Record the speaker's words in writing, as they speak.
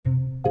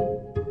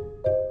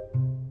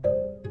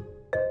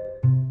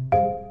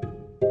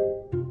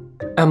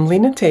I'm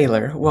Lena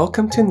Taylor.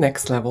 Welcome to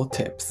Next Level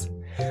Tips.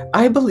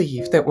 I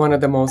believe that one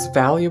of the most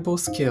valuable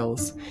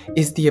skills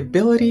is the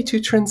ability to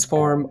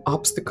transform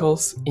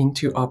obstacles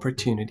into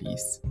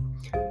opportunities.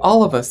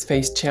 All of us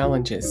face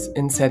challenges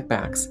and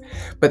setbacks,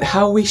 but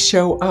how we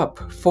show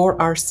up for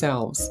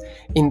ourselves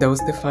in those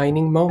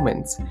defining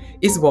moments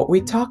is what we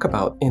talk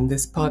about in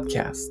this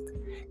podcast.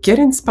 Get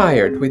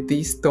inspired with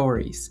these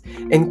stories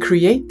and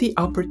create the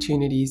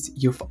opportunities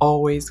you've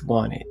always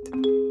wanted.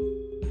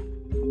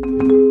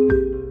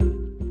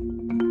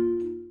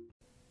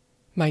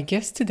 My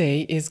guest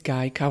today is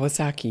Guy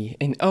Kawasaki,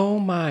 and oh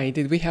my,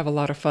 did we have a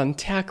lot of fun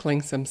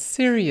tackling some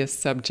serious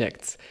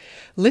subjects.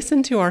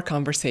 Listen to our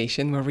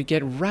conversation where we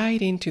get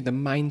right into the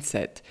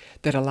mindset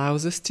that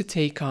allows us to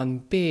take on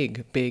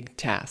big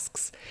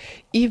tasks,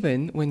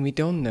 even when we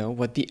don't know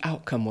what the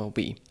outcome will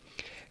be.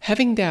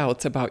 Having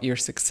doubts about your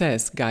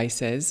success, Guy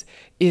says,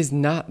 is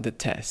not the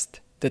test.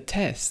 The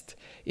test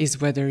is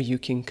whether you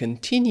can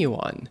continue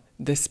on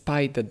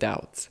despite the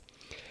doubts.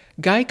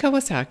 Guy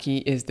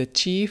Kawasaki is the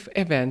chief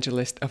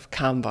evangelist of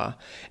Canva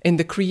and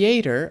the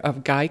creator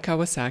of Guy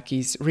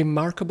Kawasaki's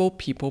Remarkable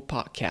People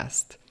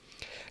podcast.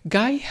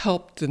 Guy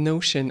helped the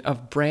notion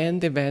of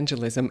brand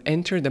evangelism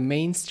enter the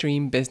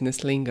mainstream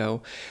business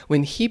lingo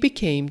when he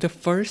became the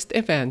first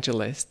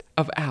evangelist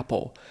of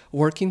Apple,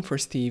 working for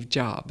Steve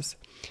Jobs.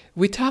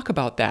 We talk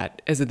about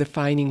that as a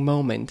defining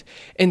moment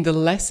and the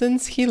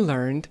lessons he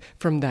learned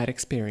from that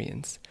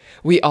experience.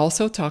 We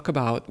also talk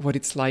about what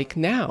it's like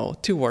now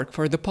to work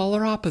for the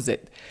polar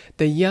opposite,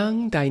 the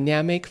young,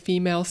 dynamic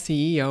female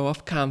CEO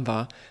of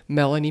Canva,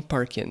 Melanie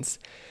Perkins,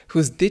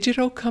 whose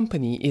digital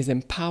company is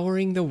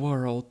empowering the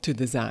world to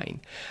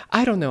design.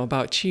 I don't know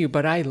about you,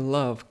 but I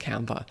love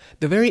Canva.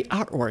 The very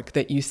artwork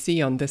that you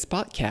see on this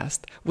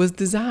podcast was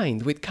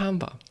designed with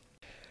Canva.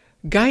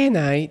 Guy and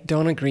I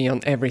don't agree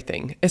on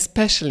everything,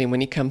 especially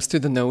when it comes to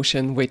the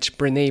notion which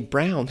Brené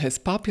Brown has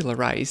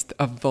popularized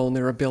of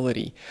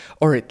vulnerability,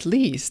 or at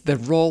least the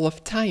role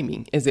of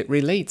timing as it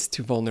relates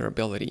to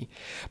vulnerability.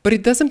 But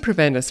it doesn't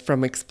prevent us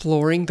from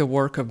exploring the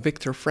work of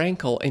Viktor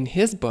Frankl in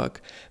his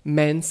book,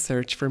 Man's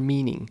Search for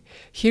Meaning.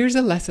 Here's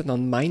a lesson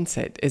on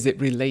mindset as it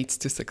relates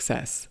to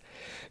success.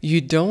 You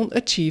don't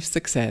achieve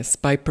success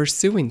by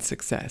pursuing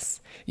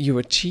success. You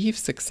achieve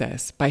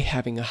success by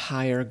having a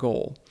higher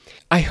goal.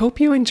 I hope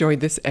you enjoyed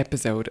this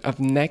episode of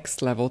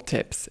Next Level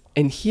Tips,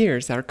 and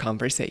here's our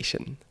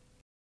conversation.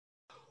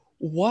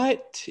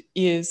 What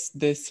is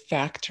this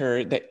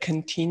factor that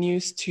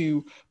continues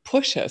to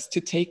push us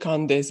to take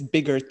on these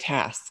bigger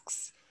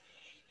tasks?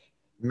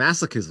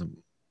 Masochism.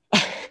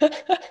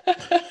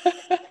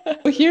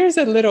 Here's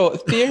a little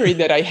theory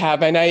that I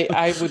have, and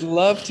I would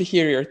love to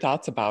hear your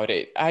thoughts about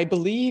it. I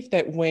believe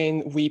that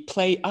when we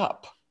play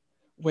up,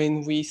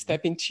 when we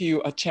step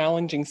into a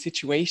challenging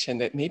situation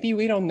that maybe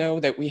we don't know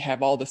that we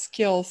have all the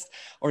skills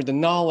or the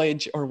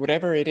knowledge or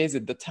whatever it is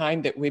at the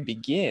time that we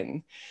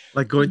begin.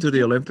 Like going to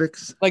the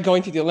Olympics? Like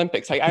going to the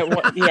Olympics. Like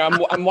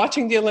I'm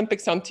watching the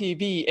Olympics on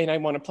TV and I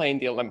want to play in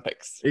the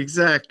Olympics.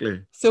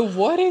 Exactly. So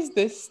what is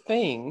this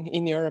thing,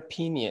 in your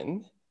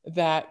opinion,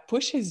 that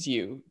pushes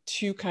you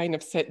to kind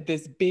of set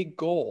this big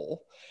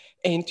goal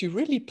and to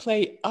really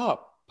play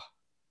up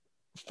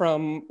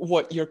from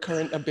what your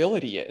current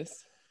ability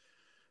is?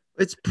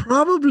 It's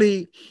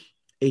probably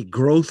a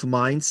growth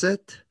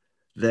mindset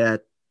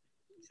that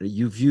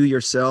you view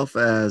yourself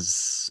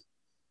as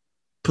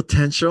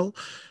potential,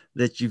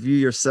 that you view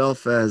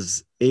yourself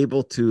as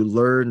able to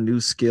learn new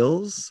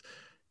skills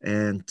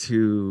and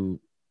to,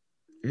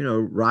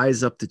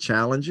 rise up to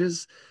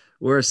challenges.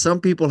 Whereas some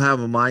people have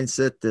a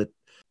mindset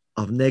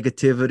of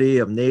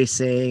negativity, of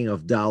naysaying,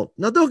 of doubt.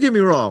 Now, don't get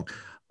me wrong.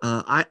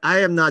 I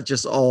am not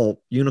just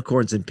all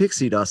unicorns and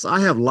pixie dust.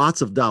 I have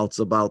lots of doubts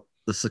about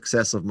the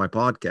success of my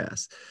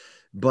podcast.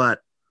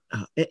 But,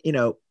 I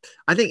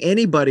think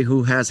anybody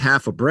who has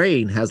half a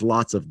brain has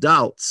lots of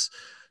doubts.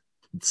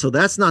 So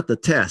that's not the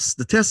test.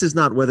 The test is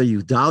not whether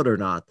you doubt or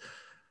not.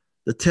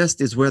 The test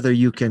is whether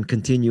you can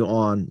continue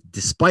on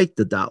despite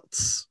the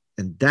doubts.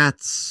 And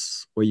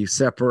that's where you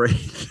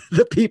separate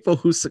the people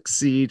who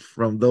succeed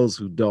from those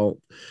who don't.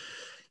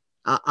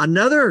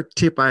 Another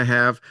tip I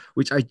have,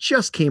 which I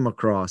just came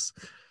across,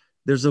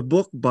 there's a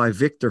book by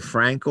Viktor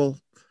Frankl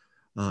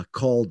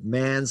called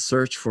Man's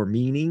Search for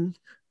Meaning.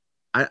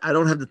 I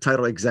don't have the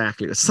title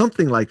exactly, but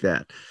something like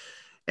that.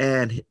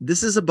 And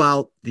this is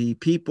about the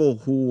people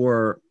who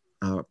were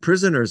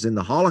prisoners in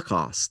the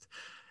Holocaust.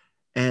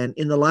 And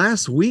in the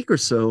last week or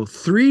so,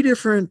 3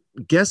 different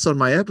guests on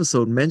my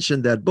episode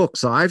mentioned that book.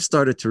 So I've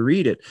started to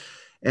read it.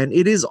 And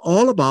it is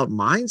all about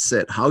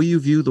mindset, how you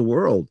view the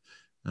world,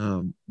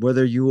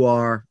 whether you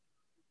are,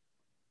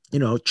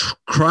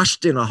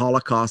 crushed in a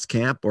Holocaust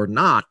camp or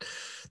not.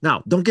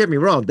 Now, don't get me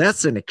wrong,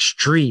 that's an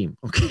extreme.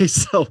 Okay.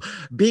 So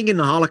being in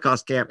the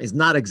Holocaust camp is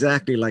not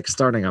exactly like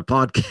starting a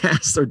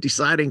podcast or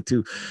deciding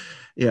to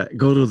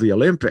go to the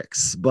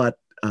Olympics. But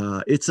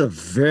it's a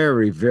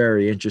very,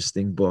 very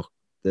interesting book.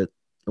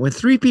 When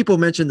 3 people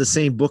mention the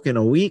same book in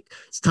a week,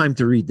 it's time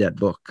to read that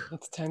book.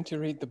 It's time to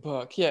read the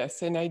book.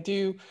 Yes. And I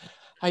do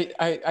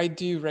I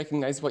do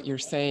recognize what you're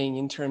saying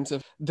in terms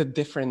of the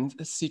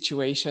different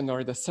situation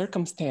or the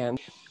circumstance.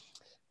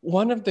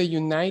 One of the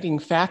uniting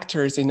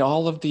factors in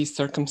all of these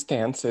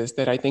circumstances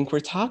that I think we're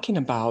talking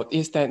about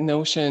is that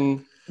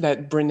notion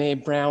that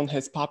Brene Brown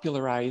has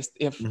popularized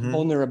of Mm-hmm.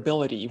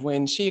 vulnerability,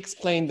 when she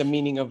explained the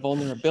meaning of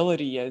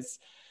vulnerability as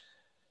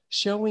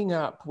showing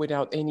up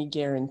without any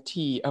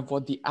guarantee of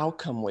what the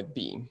outcome would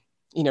be.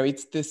 You know,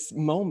 it's this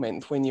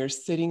moment when you're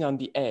sitting on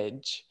the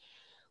edge,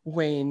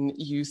 when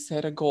you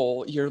set a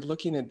goal, you're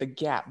looking at the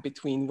gap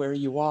between where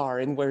you are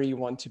and where you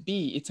want to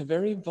be. It's a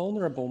very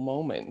vulnerable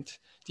moment.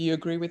 Do you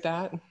agree with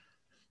that?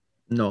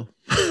 No.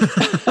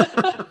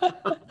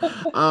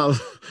 um,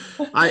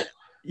 I,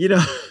 you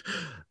know,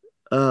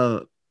 uh,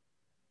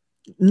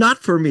 not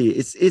for me.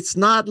 It's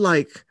not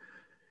like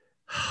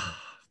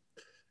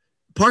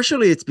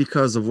partially it's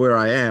because of where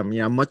I am.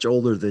 Yeah, I'm much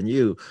older than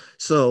you.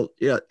 So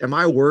yeah, am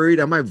I worried?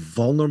 Am I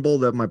vulnerable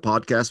that my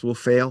podcast will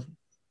fail?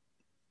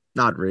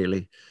 Not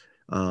really.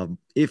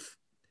 If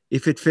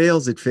it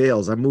fails, it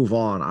fails. I move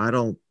on. I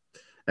don't,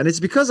 and it's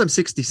because I'm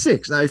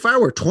 66. Now, if I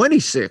were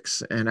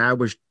 26 and I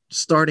was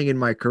starting in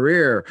my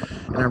career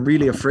and I'm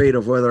really afraid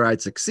of whether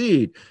I'd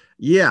succeed,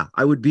 yeah,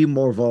 I would be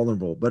more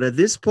vulnerable. But at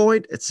this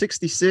point, at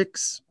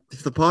 66,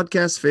 if the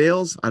podcast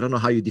fails, I don't know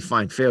how you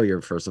define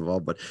failure, first of all,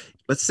 but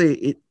let's say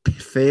it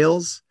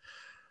fails,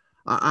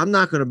 I'm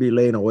not going to be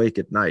laying awake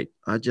at night.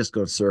 I'm just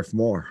going to surf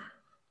more.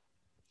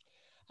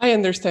 I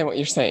understand what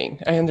you're saying.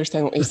 I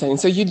understand what you're saying.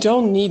 So you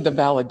don't need the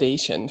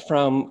validation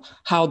from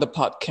how the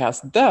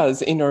podcast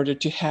does in order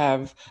to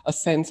have a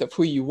sense of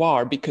who you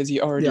are, because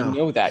you already Yeah,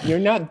 know that. You're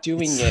not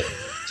doing it's it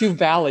to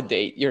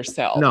validate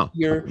yourself. no,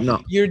 You're no.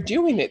 you're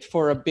doing it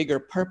for a bigger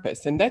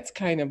purpose. And that's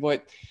kind of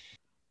what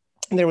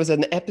there was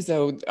an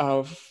episode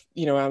of,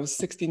 I was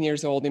 16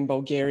 years old in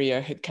Bulgaria,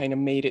 had kind of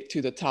made it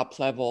to the top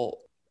level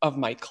of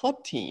my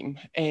club team.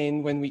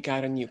 And when we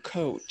got a new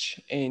coach,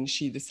 and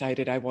she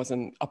decided I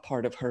wasn't a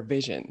part of her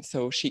vision,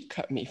 so she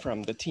cut me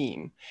from the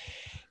team.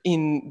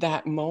 In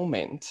that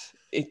moment,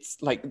 it's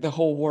like the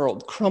whole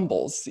world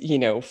crumbles,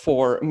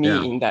 for Yeah.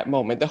 me in that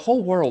moment. The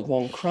whole world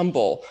won't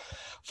crumble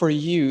for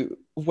you,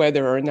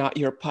 whether or not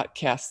your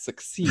podcast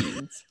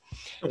succeeds.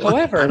 I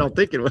However, don't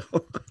think it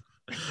will.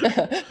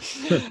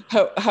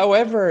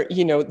 However,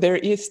 there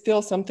is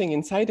still something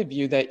inside of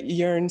you that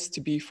yearns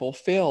to be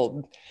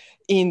fulfilled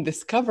in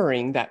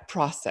discovering that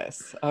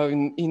process,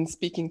 in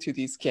speaking to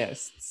these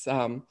guests.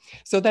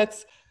 So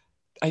that's,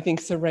 I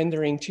think,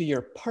 surrendering to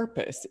your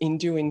purpose in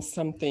doing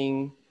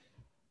something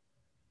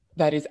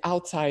that is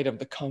outside of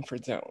the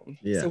comfort zone.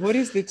 Yeah. So, what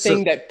is the So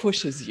thing that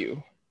pushes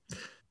you?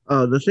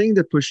 the thing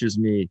that pushes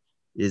me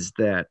is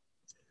that,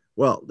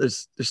 well,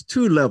 there's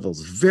two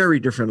levels, very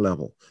different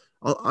level.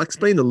 I'll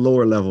explain the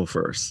lower level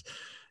first.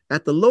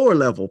 At the lower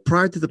level,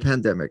 prior to the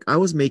pandemic, I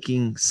was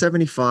making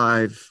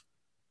 75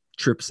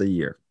 trips a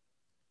year.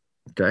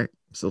 Okay.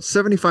 So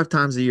 75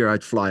 times a year,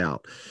 I'd fly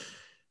out.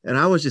 And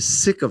I was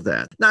just sick of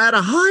that. Now, at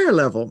a higher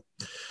level,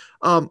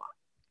 um,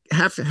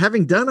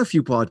 having done a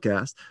few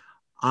podcasts,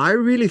 I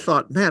really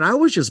thought, man, I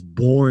was just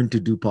born to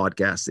do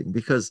podcasting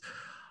because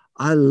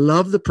I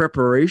love the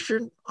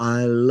preparation.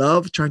 I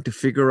love trying to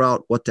figure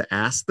out what to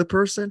ask the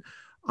person.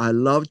 I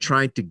love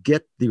trying to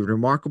get the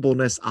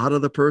remarkableness out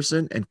of the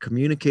person and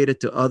communicate it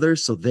to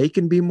others so they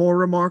can be more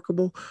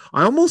remarkable.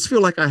 I almost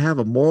feel like I have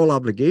a moral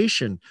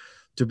obligation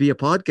to be a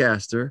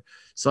podcaster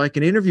so I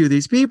can interview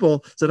these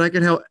people so that I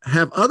can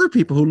have other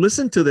people who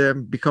listen to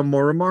them become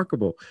more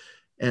remarkable.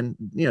 And,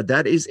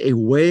 that is a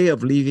way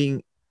of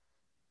leaving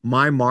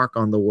my mark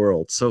on the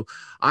world. So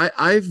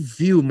I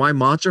view my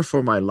mantra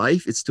for my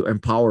life is to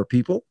empower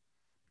people.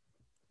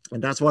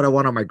 And that's what I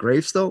want on my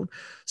gravestone.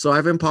 So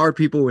I've empowered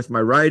people with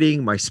my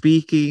writing, my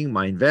speaking,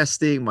 my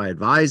investing, my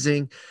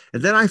advising.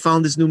 And then I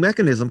found this new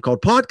mechanism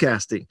called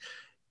podcasting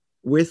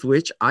with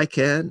which I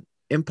can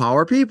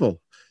empower people.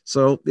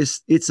 So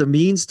it's a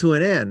means to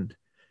an end.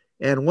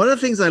 And one of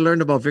the things I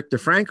learned about Viktor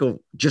Frankl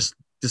just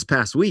this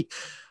past week,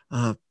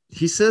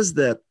 he says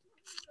that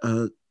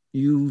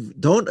you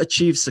don't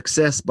achieve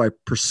success by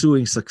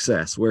pursuing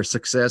success, where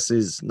success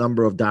is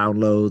number of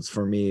downloads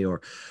for me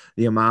or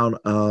the amount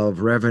of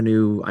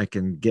revenue I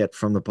can get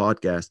from the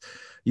podcast.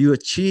 You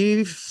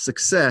achieve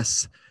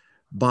success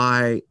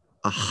by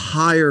a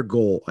higher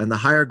goal. And the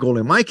higher goal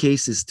in my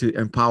case is to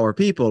empower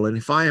people. And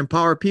if I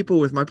empower people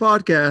with my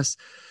podcast,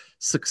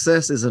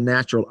 success is a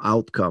natural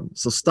outcome.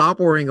 So stop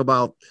worrying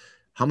about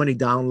how many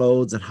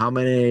downloads and how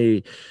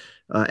many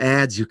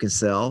ads you can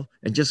sell,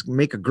 and just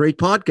make a great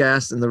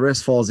podcast and the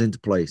rest falls into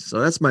place. So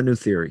that's my new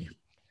theory.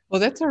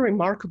 Well, that's a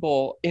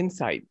remarkable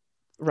insight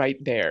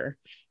right there.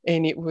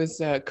 And it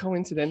was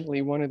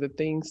coincidentally one of the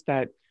things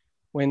that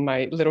when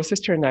my little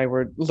sister and I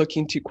were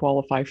looking to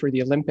qualify for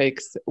the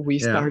Olympics, we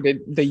Yeah. started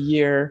the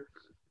year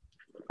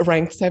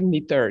ranked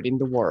 73rd in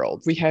the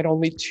world. We had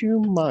only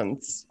 2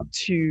 months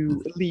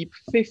to leap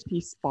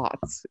 50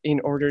 spots in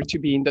order to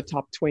be in the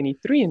top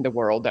 23 in the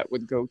world that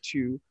would go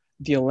to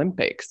the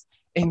Olympics.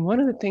 And one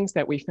of the things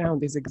that we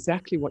found is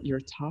exactly what you're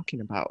talking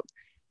about.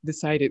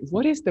 Decided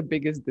what is the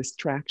biggest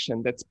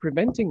distraction that's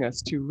preventing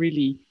us to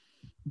really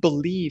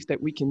believe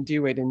that we can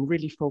do it and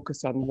really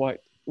focus on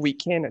what we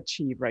can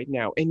achieve right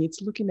now. And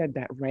it's looking at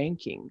that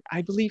ranking.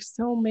 I believe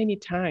so many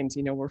times,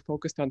 we're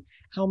focused on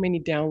how many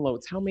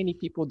downloads, how many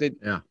people did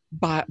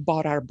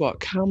bought our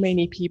book, how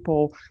many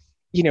people,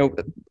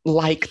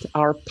 liked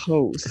our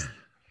post.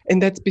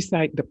 And that's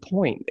beside the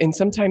point. And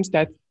sometimes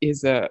that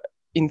is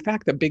in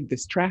fact, a big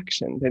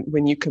distraction. That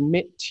when you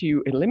commit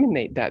to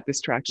eliminate that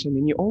distraction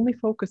and you only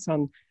focus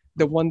on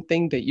the one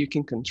thing that you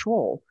can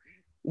control,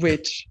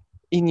 which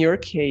in your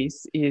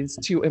case is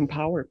to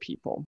empower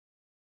people.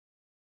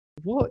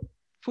 What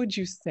would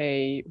you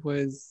say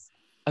was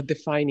a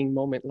defining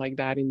moment like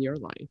that in your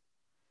life?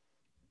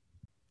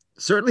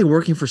 Certainly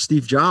working for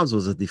Steve Jobs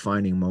was a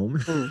defining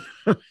moment.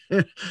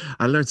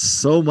 I learned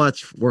so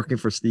much working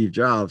for Steve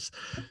Jobs.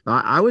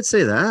 I would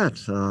say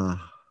that.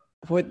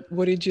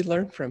 What did you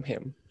learn from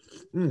him?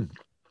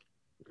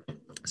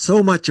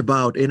 So much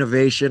about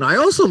innovation. I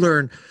also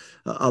learned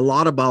a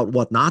lot about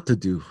what not to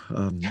do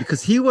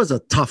because he was a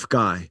tough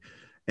guy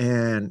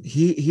and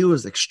he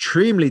was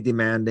extremely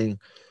demanding,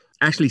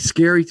 actually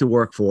scary to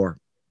work for.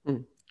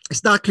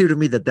 It's not clear to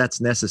me that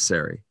that's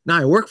necessary. Now,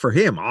 I work for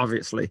him,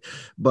 obviously,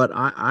 but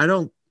I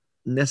don't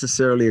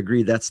necessarily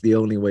agree that's the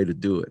only way to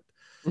do it.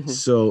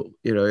 So,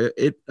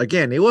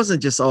 it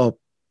wasn't just all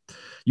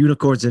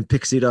unicorns and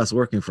pixie dust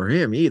working for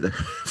him either,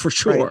 for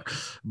sure. Right.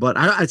 But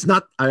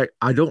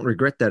I don't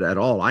regret that at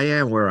all. I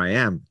am where I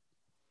am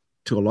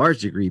to a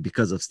large degree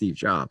because of Steve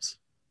Jobs.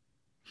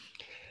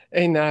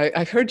 And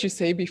I've heard you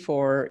say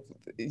before,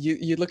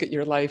 you look at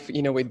your life,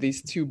 with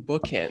these two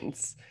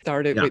bookends.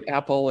 Started with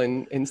Apple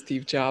and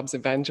Steve Jobs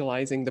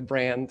evangelizing the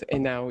brand,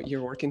 and now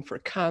you're working for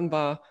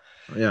Canva.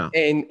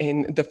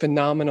 And the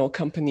phenomenal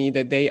company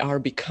that they are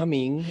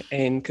becoming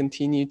and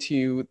continue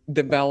to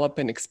develop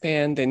and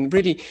expand, and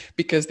really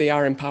because they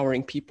are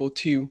empowering people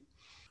to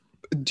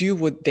do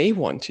what they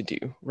want to do,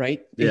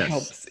 right?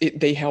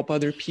 They help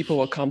other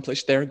people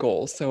accomplish their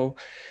goals. So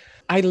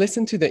I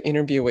listened to the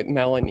interview with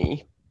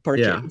Melanie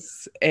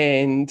Perkins,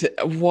 and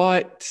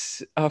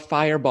what a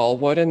fireball,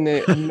 what an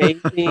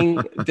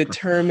amazing,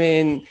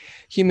 determined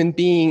human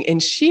being.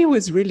 And she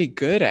was really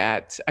good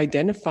at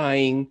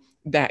identifying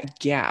that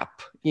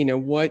gap,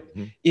 what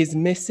is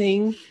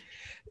missing.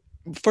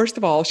 First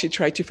of all, she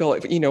tried to fill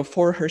it,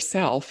 for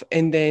herself,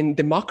 and then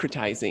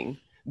democratizing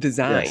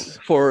design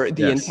for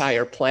the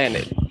entire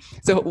planet.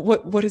 So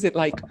what is it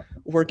like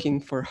working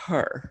for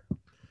her?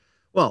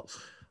 Well,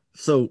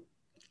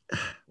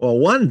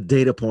 one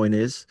data point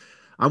is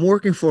I'm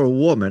working for a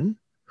woman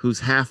who's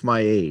half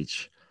my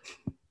age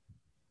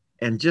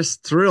and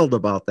just thrilled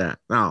about that.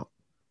 Now,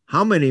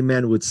 how many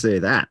men would say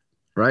that,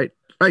 right?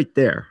 Right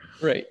there.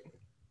 Right.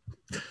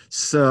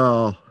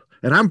 So,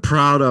 and I'm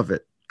proud of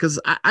it because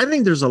I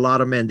think there's a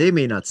lot of men, they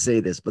may not say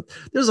this, but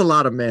there's a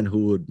lot of men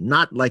who would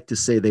not like to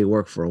say they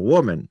work for a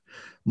woman,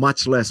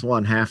 much less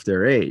one half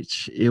their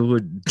age. It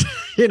would,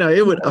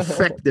 it would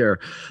affect their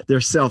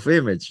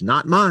self-image,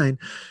 not mine.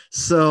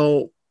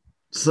 So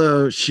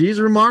she's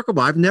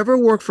remarkable. I've never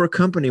worked for a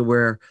company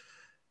where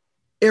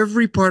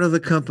every part of the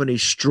company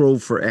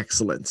strove for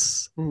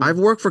excellence. I've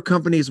worked for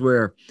companies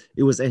where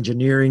it was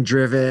engineering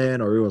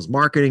driven or it was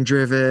marketing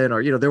driven,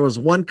 or, there was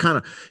one kind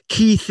of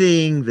key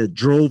thing that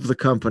drove the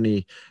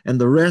company and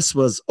the rest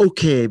was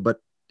okay, but,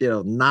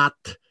 not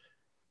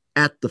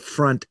at the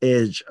front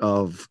edge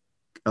of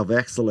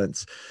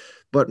excellence.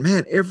 But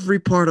man, every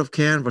part of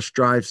Canva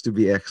strives to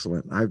be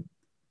excellent.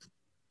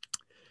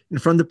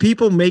 From the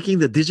people making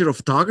the digital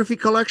photography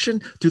collection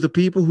to the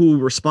people who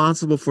are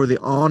responsible for the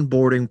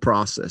onboarding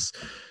process,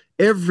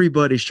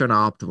 everybody's trying to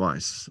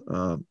optimize.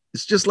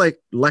 It's just like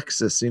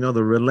Lexus,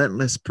 the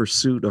relentless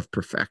pursuit of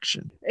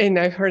perfection. And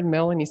I've heard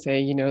Melanie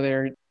say,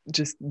 they're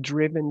just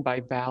driven by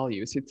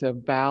values. It's a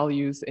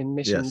values and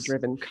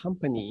mission-driven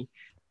company.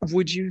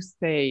 Would you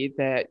say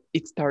that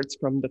it starts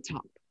from the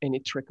top and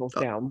it trickles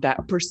down,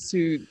 that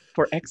pursuit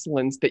for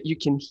excellence that you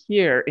can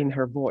hear in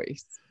her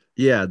voice?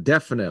 Yeah,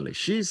 definitely.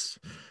 She's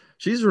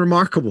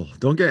remarkable.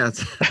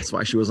 That's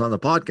why she was on the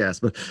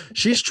podcast, but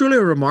she's truly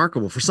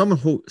remarkable for someone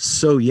who's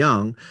so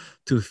young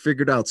to have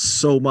figured out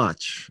so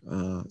much.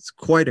 It's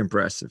quite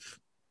impressive.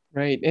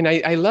 Right. And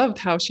I loved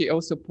how she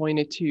also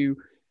pointed to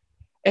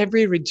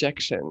every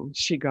rejection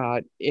she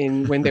got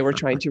when they were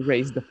trying to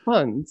raise the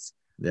funds.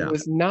 It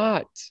was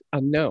not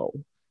a no.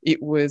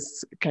 It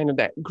was kind of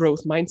that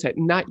growth mindset,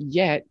 not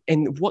yet.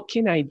 And what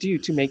can I do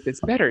to make this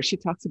better? She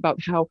talks about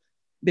how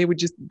they would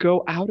just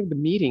go out of the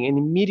meeting and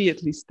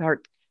immediately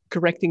start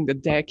correcting the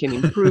deck and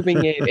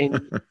improving it and,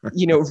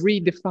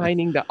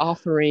 redefining the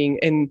offering.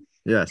 And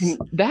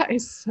that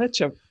is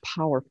such a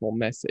powerful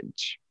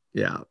message.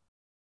 Yeah.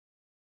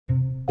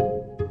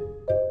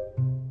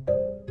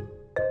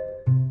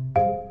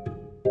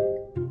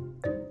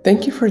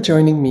 Thank you for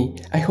joining me.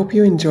 I hope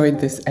you enjoyed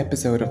this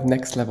episode of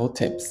Next Level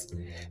Tips.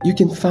 You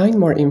can find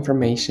more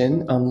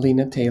information on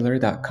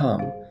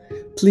linataylor.com.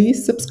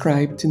 Please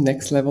subscribe to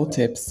Next Level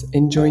Tips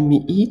and join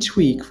me each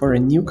week for a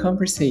new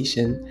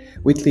conversation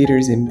with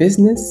leaders in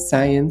business,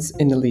 science,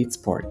 and elite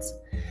sports.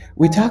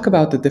 We talk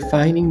about the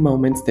defining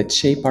moments that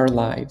shape our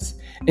lives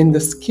and the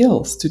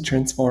skills to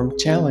transform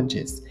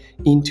challenges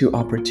into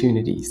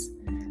opportunities.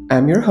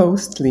 I'm your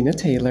host, Lena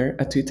Taylor,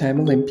 a two-time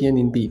Olympian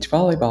in beach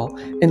volleyball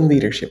and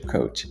leadership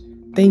coach.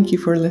 Thank you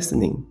for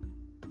listening.